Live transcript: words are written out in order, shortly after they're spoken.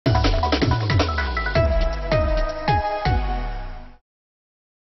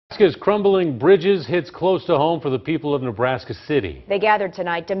Nebraska's crumbling bridges hits close to home for the people of Nebraska City. They gathered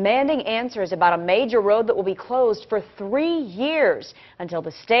tonight demanding answers about a major road that will be closed for 3 years until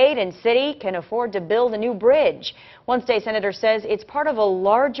the state and city can afford to build a new bridge. One state senator says it's part of a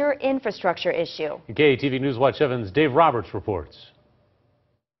larger infrastructure issue. KETV News Watch 7's Dave Roberts reports.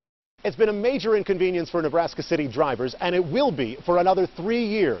 It's been a major inconvenience for Nebraska City drivers, and it will be for another 3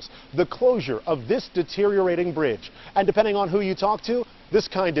 years, the closure of this deteriorating bridge. And depending on who you talk to, this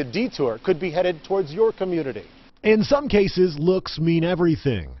kind of detour could be headed towards your community. In some cases, looks mean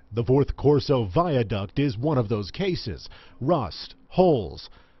everything. The 4th Corso Viaduct is one of those cases. Rust, holes,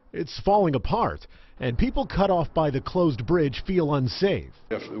 it's falling apart, and people cut off by the closed bridge feel unsafe.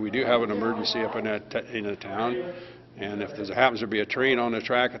 If we do have an emergency up in a town, and if there happens to be a train on the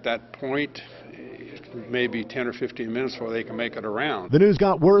track at that point, it may be 10 or 15 minutes before they can make it around. The news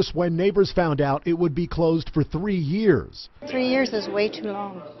got worse when neighbors found out it would be closed for 3 years. 3 years is way too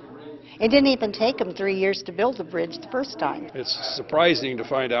long. It didn't even take them 3 years to build the bridge the first time. It's surprising to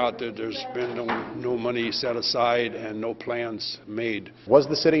find out that there's been no money set aside and no plans made. Was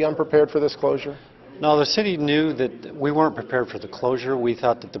the city unprepared for this closure? No, the city knew that we weren't prepared for the closure. We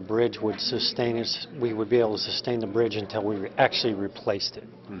thought that the bridge would sustain us. We would be able to sustain the bridge until we actually replaced it.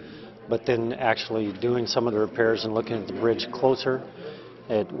 But then actually doing some of the repairs and looking at the bridge closer,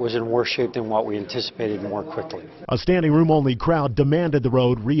 it was in worse shape than what we anticipated more quickly. A standing room only crowd demanded the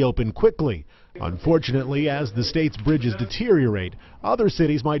road reopen quickly. Unfortunately, as the state's bridges deteriorate, other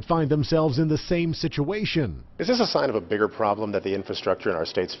cities might find themselves in the same situation. Is this a sign of a bigger problem that the infrastructure in our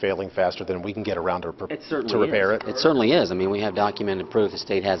state's failing faster than we can get around to repair it? It certainly is. I mean, we have documented proof the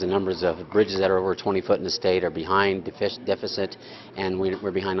state has the numbers of bridges that are over 20 foot in the state are behind deficit, and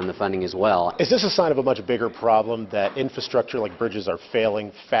we're behind on the funding as well. Is this a sign of a much bigger problem that infrastructure like bridges are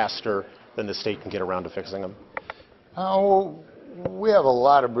failing faster than the state can get around to fixing them? We have a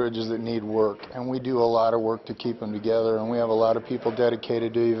lot of bridges that need work, and we do a lot of work to keep them together, and we have a lot of people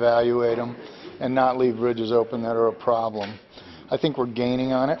dedicated to evaluate them and not leave bridges open that are a problem. I think we're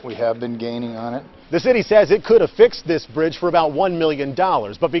gaining on it. We have been gaining on it. The city says it could have fixed this bridge for about $1 million,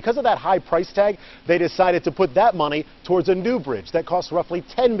 but because of that high price tag, they decided to put that money towards a new bridge that costs roughly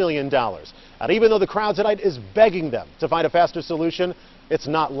 $10 million. And even though the crowd tonight is begging them to find a faster solution, it's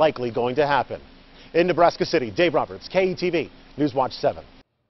not likely going to happen. In Nebraska City, Dave Roberts, KETV News Watch 7.